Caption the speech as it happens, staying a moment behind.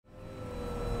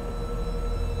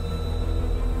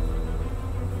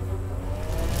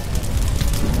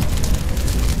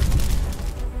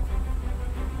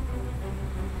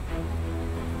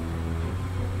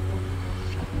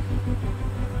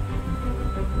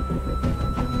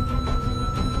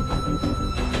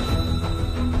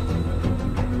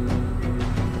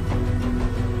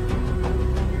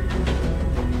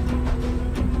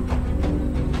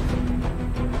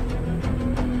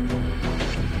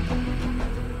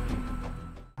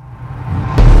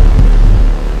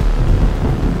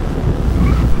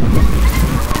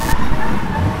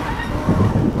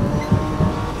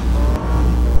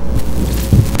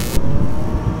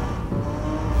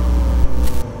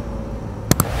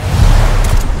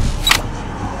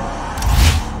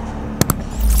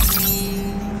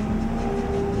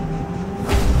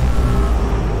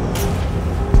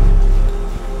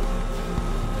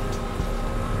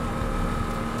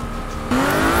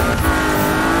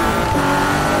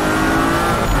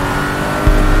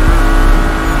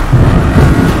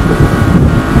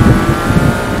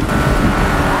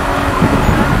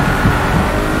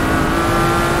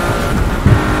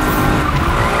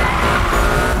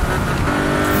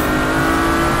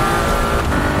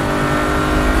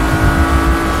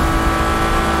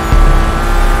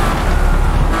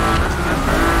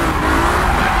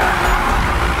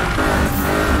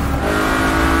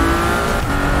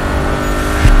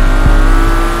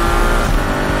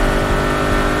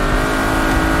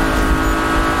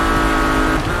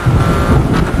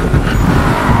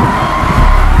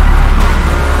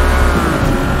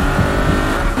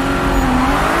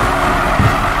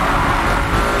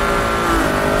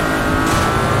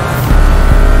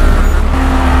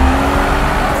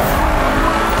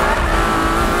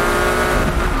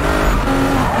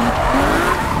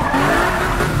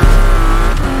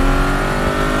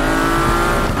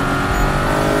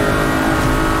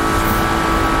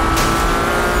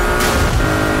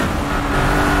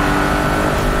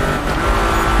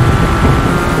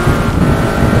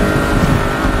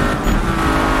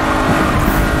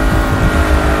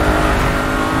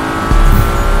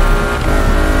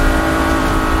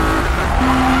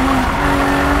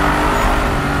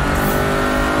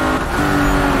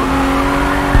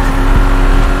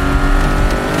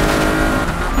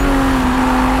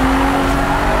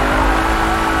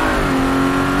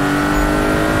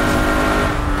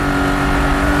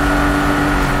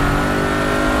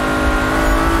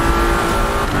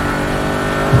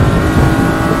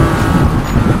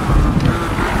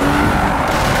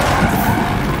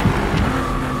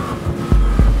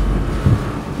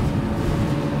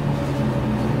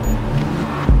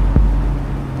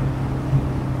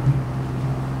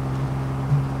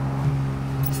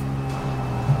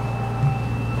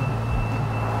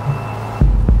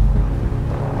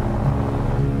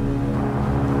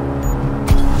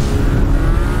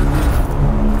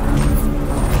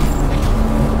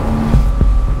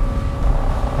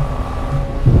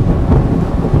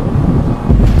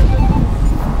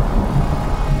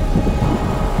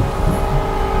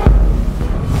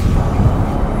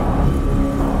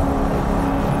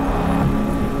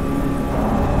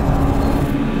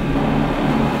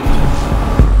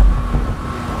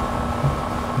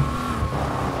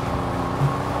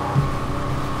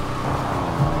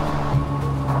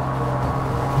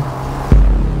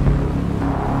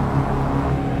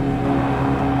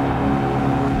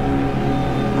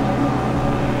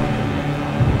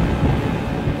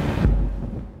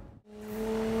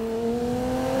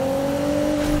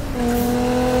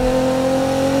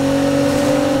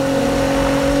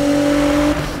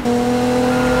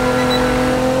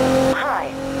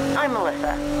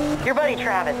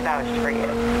vouched for you,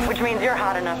 which means you're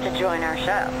hot enough to join our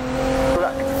show.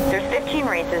 Look, there's 15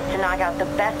 races to knock out the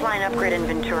best lineup grid in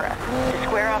Ventura, to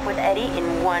square off with Eddie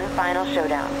in one final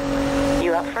showdown.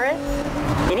 You up for it?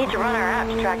 You need to run our app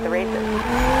to track the races.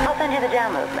 I'll send you the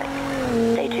download link.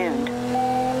 Stay tuned.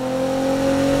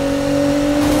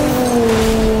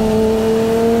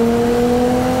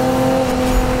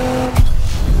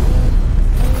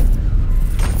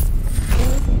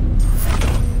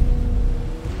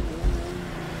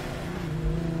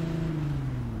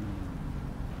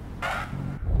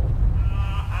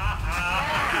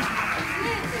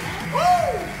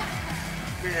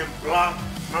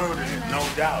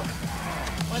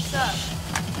 What's up?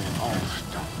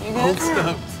 You good?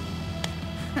 Stumped.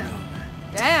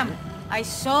 Damn, I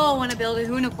so want to build a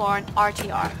unicorn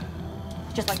RTR.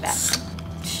 Just like that.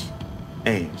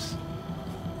 Ames,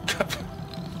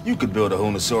 you could build a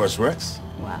Honosaurus Rex.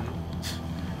 Wow.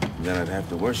 Then I'd have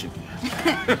to worship you.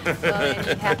 So then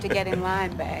you'd have to get in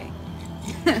line, bae.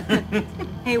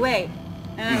 Hey, wait.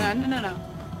 No.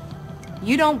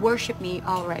 You don't worship me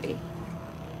already.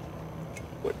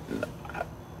 What?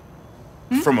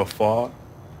 From afar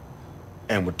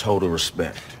and with total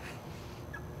respect.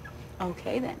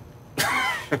 Okay, then.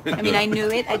 I mean, I knew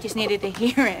it. I just needed to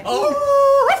hear it.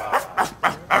 Oh!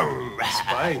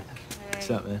 Spike. What's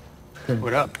up, man?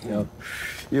 What up? Yo.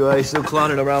 You still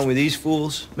clowning around with these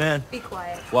fools, man? Be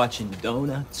quiet. Watching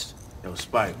donuts? Yo,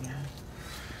 Spike,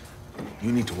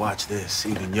 you need to watch this.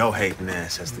 Even your hating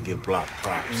ass has to give Block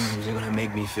props. Is it gonna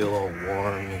make me feel all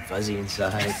warm and fuzzy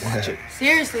inside? Watch it.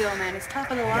 Seriously, old man, it's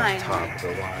top of the line. Top of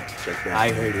the line. Check that.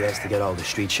 I heard he has to get all the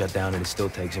streets shut down, and it still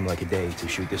takes him like a day to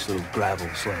shoot this little gravel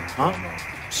sled. Huh?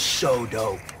 So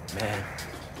dope, man.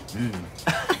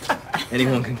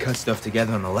 Anyone can cut stuff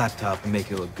together on a laptop and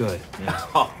make it look good. Yeah.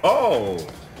 Oh!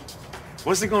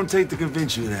 What's it gonna take to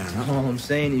convince you then, huh? All I'm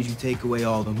saying is you take away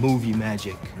all the movie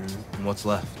magic, and what's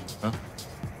left, huh?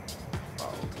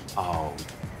 Oh,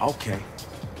 okay.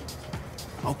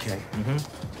 Okay.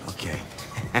 Okay.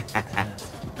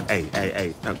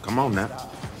 Hey, now, come on now.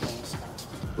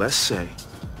 Let's say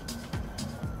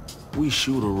we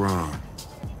shoot a run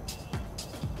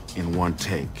in one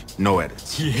take. No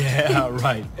edits. Yeah,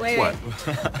 right. Wait, What?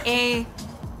 A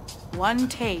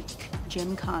one-take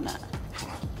gymkhana.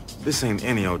 This ain't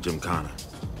any old gymkhana.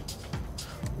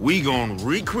 We gonna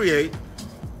recreate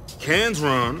cans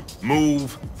run,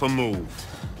 move for move.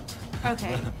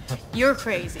 Okay, you're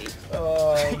crazy.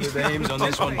 Oh, the names on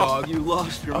this one, dog. You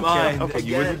lost your mind. Okay,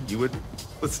 you again. with me? You with me?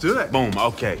 Let's do it. Boom,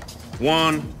 okay.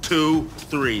 1, 2,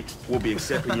 3. We'll be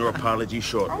accepting your apology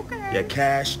shortly. Okay. Yeah,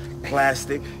 cash,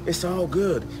 plastic, it's all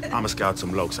good. I'ma scout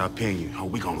some lokes, I'll pin you. Oh,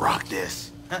 we gonna rock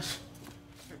this.